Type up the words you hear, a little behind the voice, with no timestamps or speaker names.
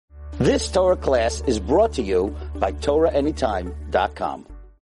This Torah class is brought to you by TorahAnytime.com.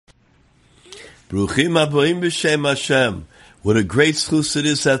 Bruchim aboim b'shem Hashem. What a great zchus it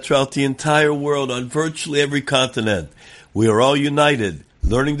is that throughout the entire world, on virtually every continent, we are all united,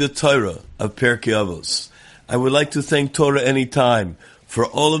 learning the Torah of Pirkei Avos. I would like to thank Torah Anytime for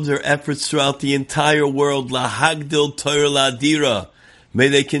all of their efforts throughout the entire world. Lahagdil Torah Ladira. May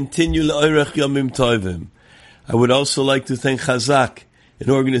they continue L'Orech Yomim Tovim. I would also like to thank Chazak, an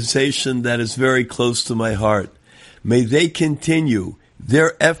organization that is very close to my heart. May they continue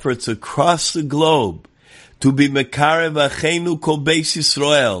their efforts across the globe to be Mekarev Achenu Kol Beis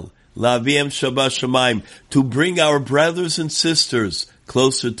Yisrael, La'aviem Shabbat Shamayim, to bring our brothers and sisters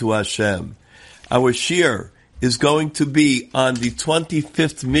closer to Hashem. Our shir is going to be on the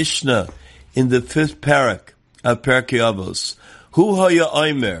 25th Mishnah in the 5th parak of Pirkei Avos. Hu haya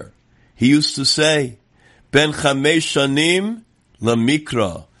omer. He used to say, Ben chamesh shanim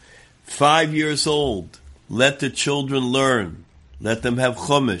lamikra. 5 years old. Let the children learn. Let them have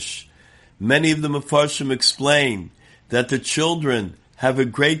chumash. Many of the Mefarshim explain that the children have a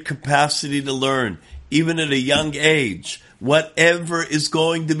great capacity to learn, even at a young age. Whatever is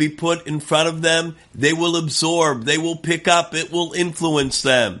going to be put in front of them, they will absorb, they will pick up, it will influence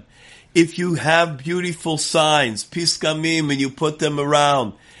them. If you have beautiful signs, piskamim, and you put them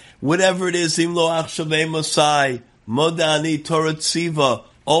around, whatever it is, imlo achshavei mosai, modani, Torah tziva,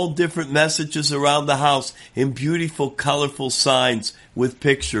 all different messages around the house in beautiful, colorful signs with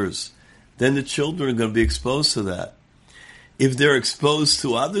pictures, then the children are going to be exposed to that. If they're exposed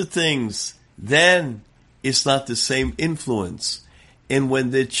to other things, then it's not the same influence. And when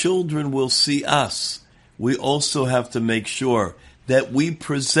the children will see us, we also have to make sure that we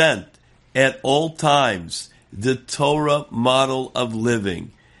present at all times the Torah model of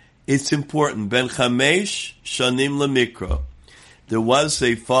living. It's important. Ben chamesh shanim lemikra. There was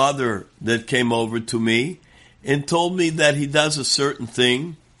a father that came over to me and told me that he does a certain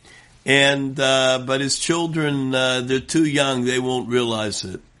thing, and but his children, they're too young, they won't realize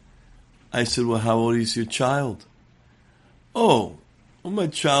it. I said, well, how old is your child? Oh, well, my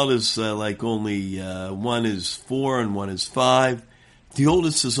child is like only, one is 4 and one is 5. The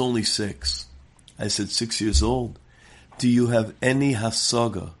oldest is only 6. I said, 6 years old. Do you have any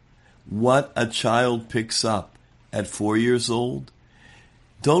hasaga? What a child picks up at 4 years old?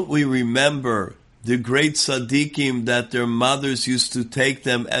 Don't we remember the great tzaddikim that their mothers used to take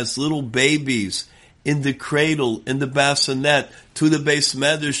them as little babies in the cradle, in the bassinet, to the Beis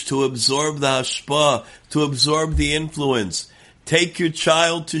Medrash to absorb the hashpah, to absorb the influence. Take your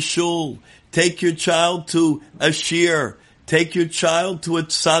child to shul. Take your child to a shir. Take your child to a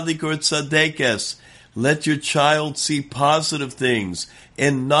tzaddik or a tzaddikes. Let your child see positive things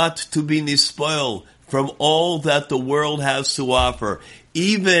and not to be nispoil from all that the world has to offer.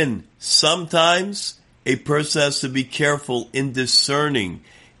 Even sometimes a person has to be careful in discerning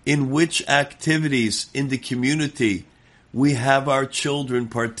in which activities in the community we have our children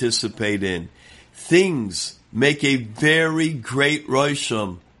participate in. Things make a very great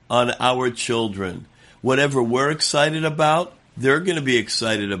rosham on our children. Whatever we're excited about, they're going to be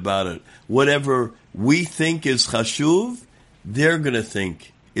excited about it. Whatever we think is chashuv, they're going to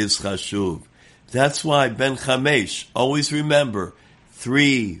think is chashuv. That's why Ben Chamesh, always remember,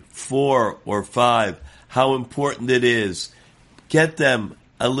 3, 4, or 5, how important it is. Get them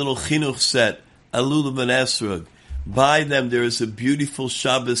a little chinuch set, a lulav and esrog. Buy them. There is a beautiful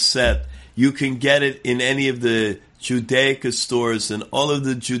Shabbos set. You can get it in any of the Judaica stores, and all of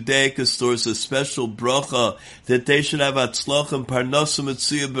the Judaica stores, a special bracha that they should have atzlochem parnosim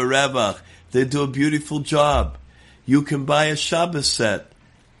etzuya berevach. They do a beautiful job. You can buy a Shabbos set,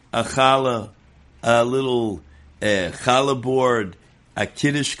 a challah, a little challah board, a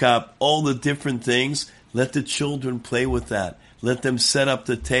kiddush cup, all the different things. Let the children play with that. Let them set up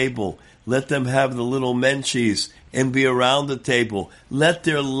the table. Let them have the little menchies and be around the table. Let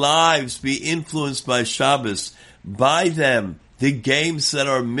their lives be influenced by Shabbos. Buy them the games that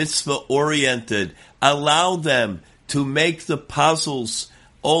are mitzvah-oriented. Allow them to make the puzzles,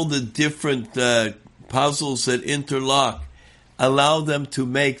 all the different puzzles that interlock. Allow them to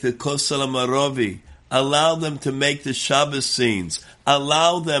make the Kosel HaMaravi. Allow them to make the Shabbos scenes.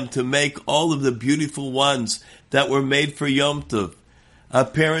 Allow them to make all of the beautiful ones that were made for Yom Tov. A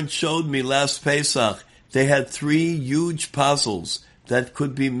parent showed me last Pesach, they had 3 huge puzzles that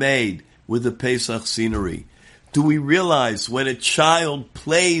could be made with the Pesach scenery. Do we realize when a child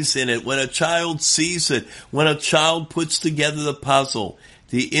plays in it, when a child sees it, when a child puts together the puzzle,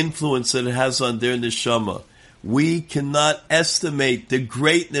 the influence that it has on their neshama? We cannot estimate the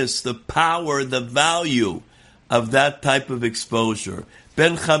greatness, the power, the value of that type of exposure.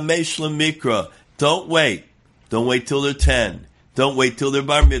 Ben chamesh lemikra. Don't wait. Don't wait till they're 10. Don't wait till they're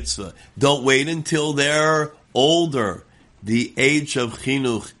bar mitzvah. Don't wait until they're older. The age of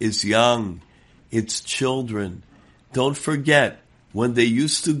chinuch is young. It's children. Don't forget when they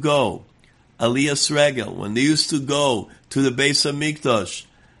used to go, Aliyas Regel, when they used to go to the Beis HaMikdash,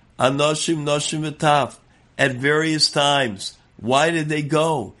 Anoshim, Noshim, V'taf, at various times. Why did they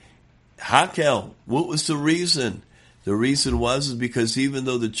go? Hakel, what was the reason? The reason was because even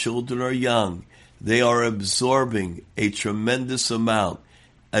though the children are young, they are absorbing a tremendous amount,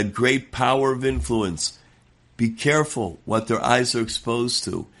 a great power of influence. Be careful what their eyes are exposed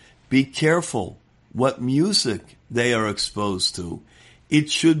to. Be careful what music they are exposed to.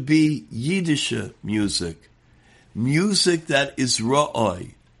 It should be Yiddish music. Music that is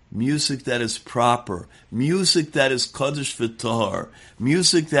ra'oi. Music that is proper. Music that is Kodesh V'Tahar.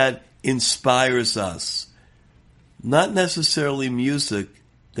 Music that inspires us. Not necessarily music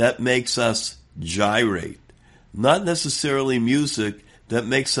that makes us gyrate. Not necessarily music that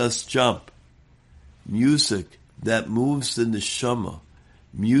makes us jump. Music that moves the neshama.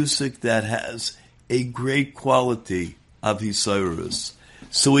 Music that has a great quality of Hisayrus.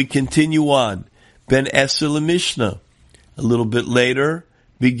 So we continue on. Ben Eser LeMishnah. A little bit later,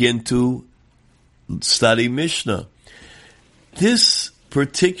 begin to study Mishnah. This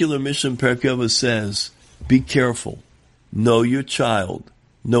particular Mishnah Perkei Avos says, be careful. Know your child.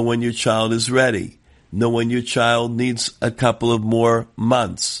 Know when your child is ready. Know when your child needs a couple of more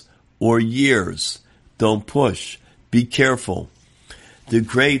months or years. Don't push. Be careful. The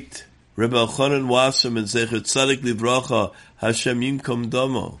great Rebbe Elchanan Wasserman, Zecher Tzadik Livracha, Hashem Yimkom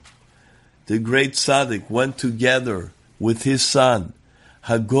Domo, the great tzaddik, went together with his son,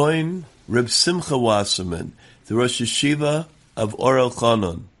 Hagoin Reb Simcha Wasserman, the Rosh Yeshiva of Or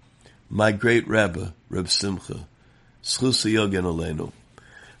Elchanan, my great Rebbe, Reb Simcha, Zchus Yogen Aleinu.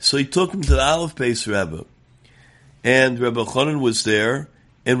 So he took him to the Aleph Beis Rebbe, and Rebbe Elchanan was there,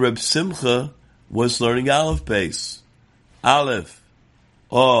 and Reb Simcha was learning Aleph Beis. Aleph,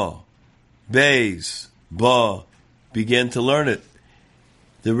 O, Beis, Ba, began to learn it.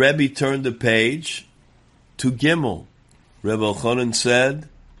 The Rebbe turned the page to Gimel. Rebbe Elchanan said,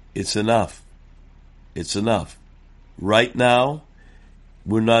 it's enough. It's enough. Right now,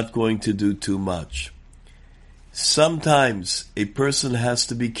 we're not going to do too much. Sometimes a person has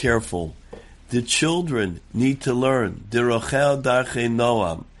to be careful. The children need to learn Derochel Darchei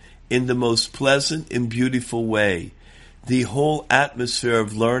Noam in the most pleasant and beautiful way. The whole atmosphere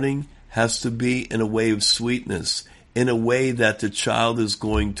of learning has to be in a way of sweetness, in a way that the child is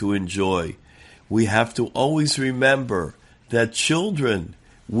going to enjoy. We have to always remember that children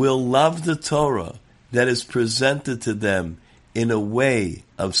will love the Torah that is presented to them in a way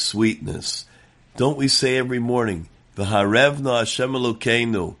of sweetness. Don't we say every morning, V'harevna Hashem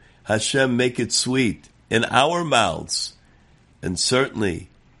Elokeinu, Hashem, make it sweet in our mouths. And certainly,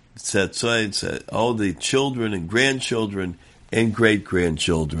 all the children and grandchildren and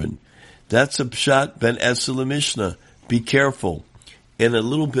great-grandchildren. That's a pshat ben Eser LeMishnah. Be careful. And a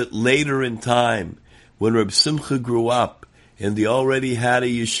little bit later in time, when Reb Simcha grew up, and he already had a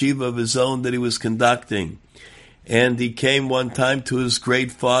yeshiva of his own that he was conducting, and he came one time to his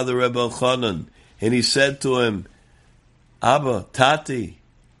great father, Rebbe Elchanan, and he said to him, Abba, Tati,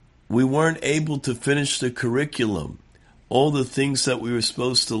 we weren't able to finish the curriculum. All the things that we were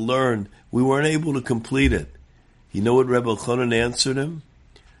supposed to learn, we weren't able to complete it. You know what Rebbe Elchanan answered him?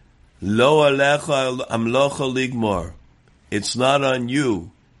 Lo alecha amlocha ligmor. It's not on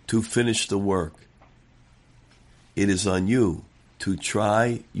you to finish the work. It is on you to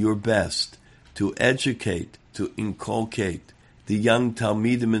try your best to educate, to inculcate the young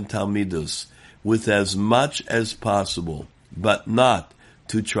Talmidim and Talmidos with as much as possible, but not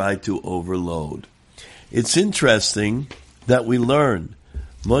to try to overload. It's interesting that we learn.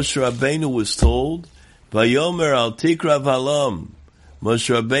 Moshe Rabbeinu was told, Vayomer al tikra v'alam.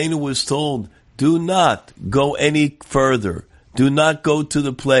 Moshe Rabbeinu was told, do not go any further. Do not go to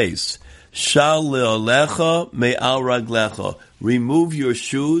the place. Shal le'alecha me'al raglecha. Remove your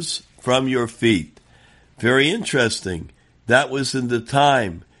shoes from your feet. Very interesting. That was in the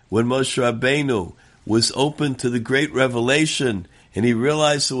time when Moshe Rabbeinu was open to the great revelation, and he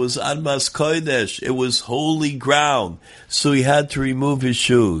realized it was Admas Kodesh, it was holy ground, so he had to remove his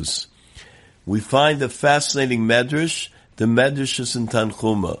shoes. We find a fascinating medrash. The medrash is in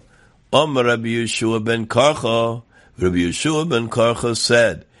Tanchuma. Omer Rabbi Yeshua ben Karcha. Rabbi Yeshua ben Karcha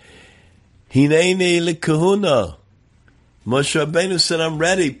said, Hineni lekahuna. Moshe Rabbeinu said, I'm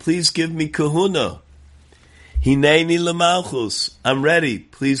ready, please give me kahuna. Hineni lemalchus. I'm ready,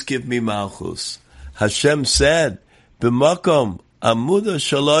 please give me malchus. Hashem said, B'makom Amuda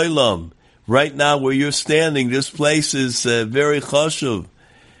Shaloilam. Right now where you're standing, this place is very chashuv.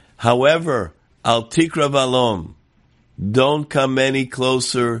 However, Al Tikra Valom. Don't come any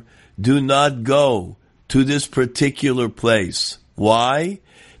closer. Do not go to this particular place. Why?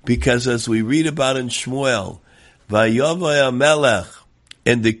 Because as we read about in Shmuel, Vayavaya Melech,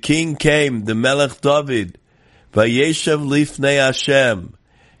 and the king came, the Melech David, Vayeshev Lifnei Hashem,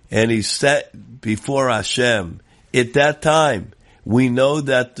 and he sat before Hashem. At that time, we know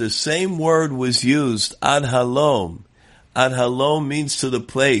that the same word was used, Ad Halom. Ad Halom means to the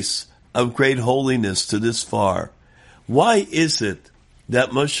place of great holiness, to this far. Why is it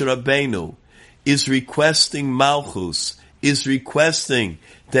that Moshe Rabbeinu is requesting Malchus, is requesting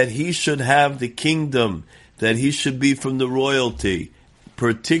that he should have the kingdom, that he should be from the royalty,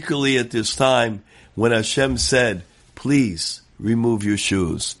 particularly at this time when Hashem said, please remove your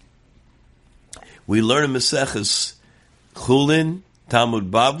shoes? We learn in Maseches Chulin, Talmud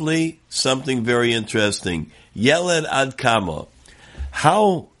Bavli, something very interesting. Yeled ad kama.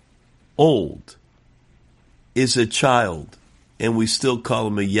 How old is a child, and we still call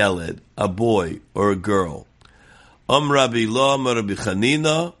him a yeled, a boy or a girl? Rabbi Lo, Rabbi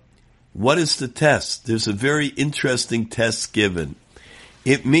Chanina. What is the test? There's a very interesting test given.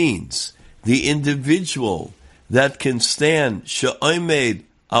 It means the individual that can stand, she'omed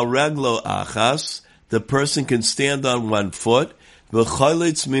al raglo achas, the person can stand on one foot,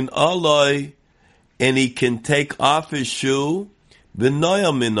 v'cholitz min aloi, and he can take off his shoe,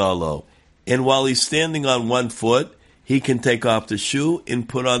 v'noya min alo, and while he's standing on one foot, he can take off the shoe and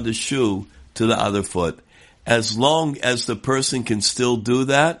put on the shoe to the other foot. As long as the person can still do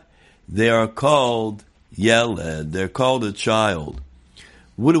that, they are called yeled. They're called a child.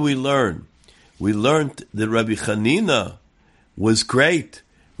 What do we learn? We learned that Rabbi Chanina was great.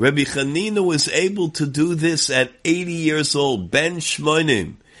 Rabbi Chanina was able to do this at 80 years old. Ben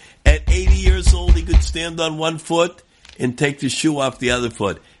Shmonim. At 80 years old, he could stand on one foot and take the shoe off the other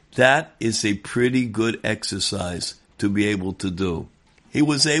foot. That is a pretty good exercise to be able to do. He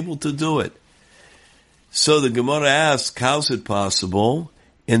was able to do it. So the Gemara asks, how's it possible?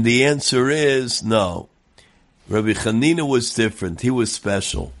 And the answer is no. Rabbi Chanina was different. He was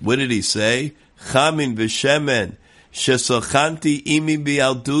special. What did he say? Chamin v'shemen shesochanti imi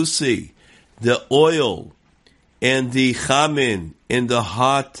bialdusi. The oil and the chamin and the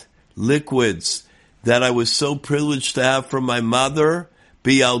hot liquids that I was so privileged to have from my mother,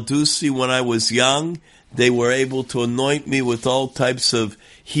 bialdusi, when I was young, they were able to anoint me with all types of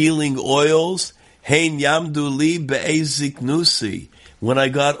healing oils. Hein yamdu li be'eziknusi. When I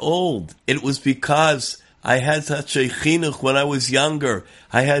got old, it was because I had such a chinuch when I was younger.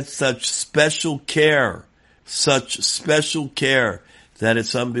 I had such special care that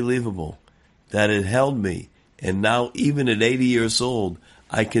it's unbelievable, that it held me. And now, even at 80 years old,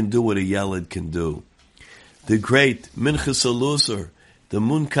 I can do what a yeled can do. The great Minchas Eluzar, the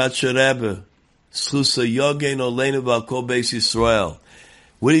Munkatcher Rebbe, Schusa Yogein Oleinu V'Al Beis Yisrael.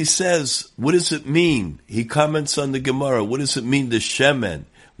 What he says, what does it mean? He comments on the Gemara. What does it mean, the shemen?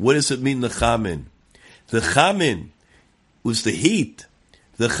 What does it mean, the chamin? The chamin was the heat.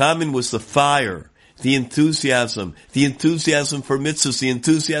 The chamin was the fire, the enthusiasm for mitzvahs, the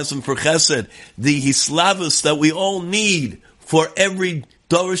enthusiasm for chesed, the hislavus that we all need for every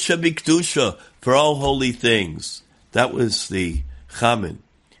dorish b'kedusha, for all holy things. That was the chamin.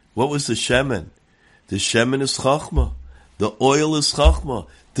 What was the shemen? The shemen is chachma. The oil is chachma,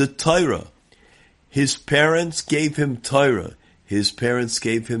 the Torah. His parents gave him Torah. His parents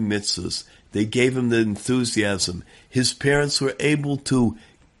gave him mitzvahs. They gave him the enthusiasm. His parents were able to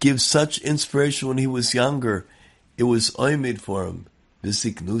give such inspiration when he was younger. It was oimid for him,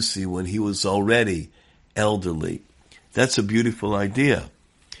 v'ziknusi, when he was already elderly. That's a beautiful idea.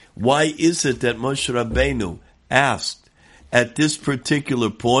 Why is it that Moshe Rabbeinu asked at this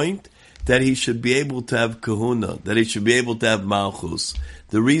particular point that he should be able to have kahuna, that he should be able to have malchus?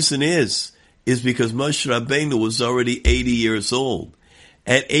 The reason is because Moshe Rabbeinu was already 80 years old.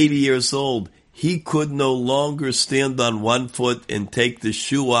 At 80 years old, he could no longer stand on one foot and take the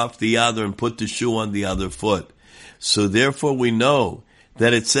shoe off the other and put the shoe on the other foot. So therefore we know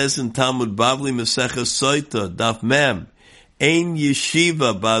that it says in Talmud Bavli Maseches Soita, Daf Mem, Ein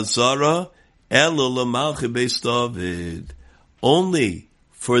yeshiva ba'azara elo l'malchi beis David. Only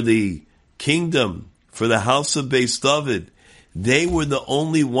for the kingdom, for the house of Beis David, they were the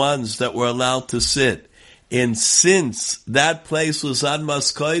only ones that were allowed to sit. And since that place was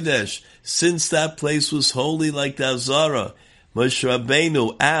Admas Kodesh, since that place was holy like the Azara, Moshe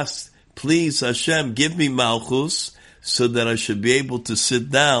Rabbeinu asked, please Hashem, give me Malchus, so that I should be able to sit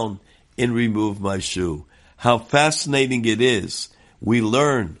down and remove my shoe. How fascinating it is we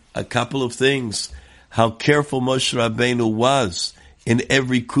learn a couple of things, how careful Moshe Rabbeinu was in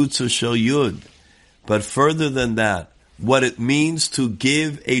every kutzah shel yud. But further than that, what it means to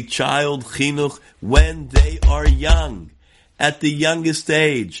give a child chinuch when they are young, at the youngest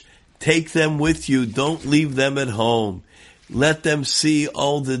age. Take them with you. Don't leave them at home. Let them see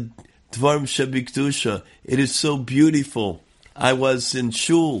all the dvarim shebikdusha. It is so beautiful. I was in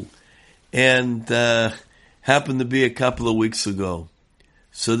shul, and happened to be a couple of weeks ago.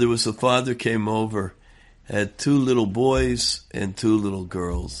 So there was a father came over, had 2 little boys and 2 little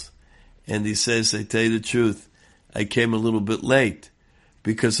girls. And he says, I tell you the truth, I came a little bit late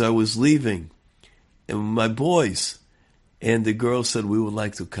because I was leaving and my boys. And the girl said, we would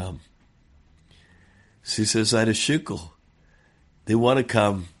like to come. She says, I had a shikul. They want to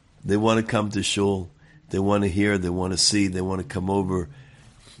come. They want to come to shul. They want to hear. They want to see. They want to come over.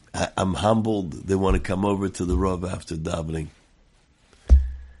 I'm humbled. They want to come over to the Rav after davening.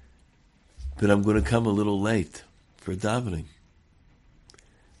 But I'm going to come a little late for davening.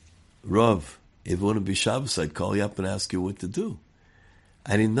 Rav, if you want to be Shabbos, I'd call you up and ask you what to do.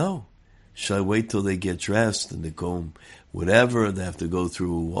 I didn't know. Should I wait till they get dressed and they go whatever? They have to go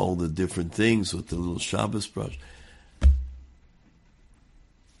through all the different things with the little Shabbos brush.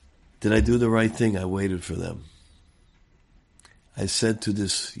 Did I do the right thing? I waited for them. I said to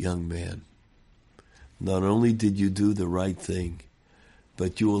this young man, not only did you do the right thing,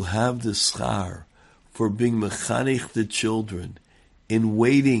 but you will have the schar for being mechanech the children, in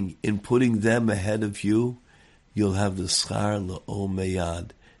waiting, in putting them ahead of you. You'll have the schar l'ol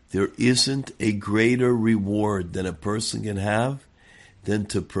meyad. There isn't a greater reward that a person can have than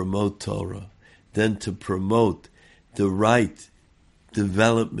to promote Torah, than to promote the right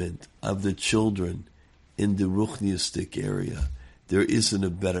development of the children in the ruchniistic area. There isn't a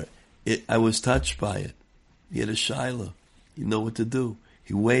better. I was touched by it. He had a shaila. You know what to do.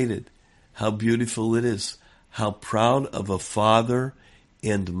 He waited. How beautiful it is. How proud of a father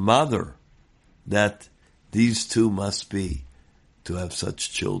and mother that these two must be to have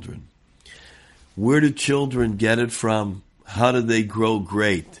such children. Where do children get it from? How do they grow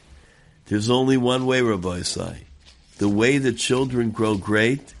great? There's only one way, Rabbi Isai. The way that children grow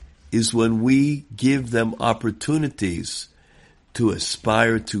great is when we give them opportunities to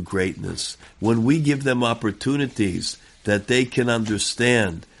aspire to greatness. When we give them opportunities that they can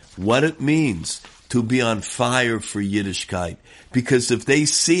understand what it means to be on fire for Yiddishkeit. Because if they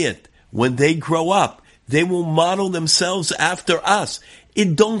see it, when they grow up, they will model themselves after us.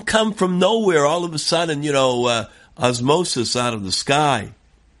 It don't come from nowhere all of a sudden, osmosis out of the sky.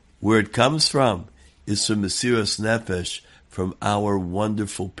 Where it comes from is from Mesiras Nefesh, from our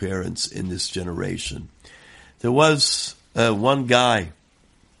wonderful parents in this generation. There was one guy,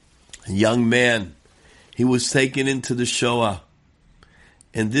 a young man, he was taken into the Shoah.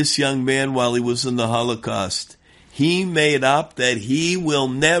 And this young man, while he was in the Holocaust, he made up that he will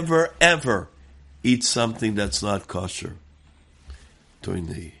never, ever eat something that's not kosher. During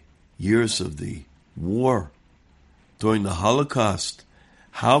the years of the war, during the Holocaust,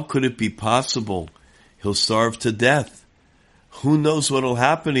 how could it be possible he'll starve to death? Who knows what will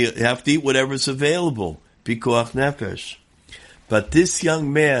happen? He'll have to eat whatever's available. Pikuach nefesh. But this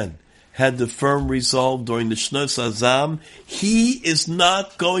young man had the firm resolve during the Shnos Azam, he is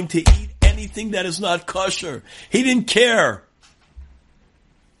not going to eat anything that is not kosher. He didn't care.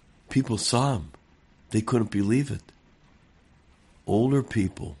 People saw him. They couldn't believe it. Older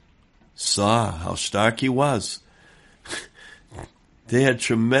people saw how stark he was. They had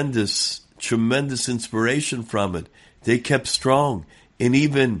tremendous inspiration from it. They kept strong and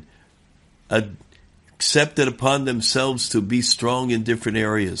even accepted upon themselves to be strong in different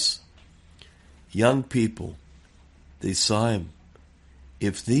areas. Young people, they saw him.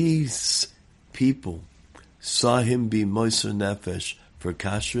 If these people saw him be Moser Nefesh for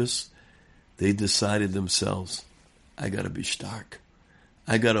kashrus, they decided themselves, I got to be stark.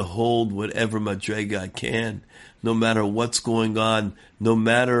 I got to hold whatever madrega I can, no matter what's going on, no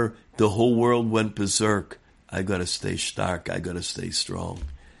matter the whole world went berserk. I got to stay stark. I got to stay strong.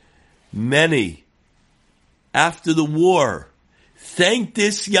 Many, after the war, thanked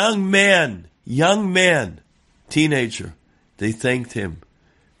this young man, teenager. They thanked him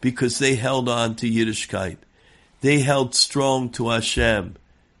because they held on to Yiddishkeit. They held strong to Hashem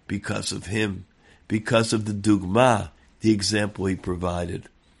because of him, because of the dugma, the example he provided.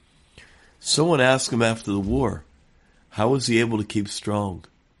 Someone asked him after the war, how was he able to keep strong?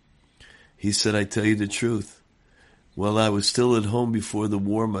 He said, I tell you the truth. While I was still at home before the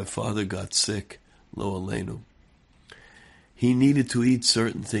war, my father got sick, lo aleinu. He needed to eat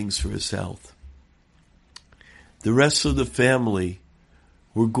certain things for his health. The rest of the family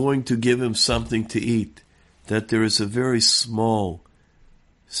were going to give him something to eat, that there is a very small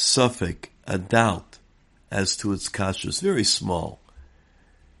suffix, a doubt as to its kashrus, very small.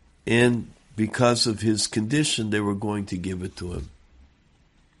 And because of his condition, they were going to give it to him.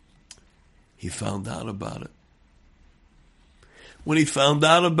 He found out about it. When he found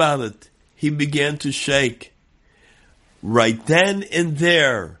out about it, he began to shake. Right then and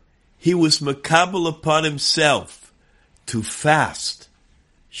there, he was makabel upon himself to fast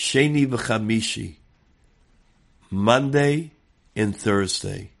Sheni v'Chamishi, Monday and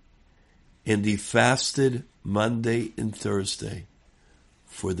Thursday. And he fasted Monday and Thursday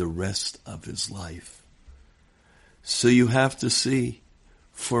for the rest of his life. So you have to see,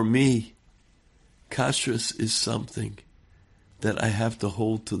 for me, kashrus is something that I have to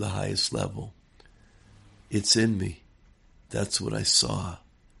hold to the highest level. It's in me. That's what I saw,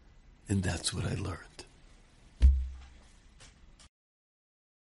 and that's what I learned.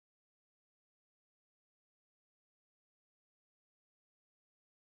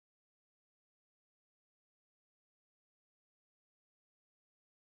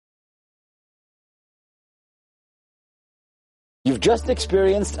 You've just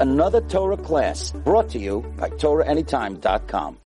experienced another Torah class brought to you by TorahAnytime.com.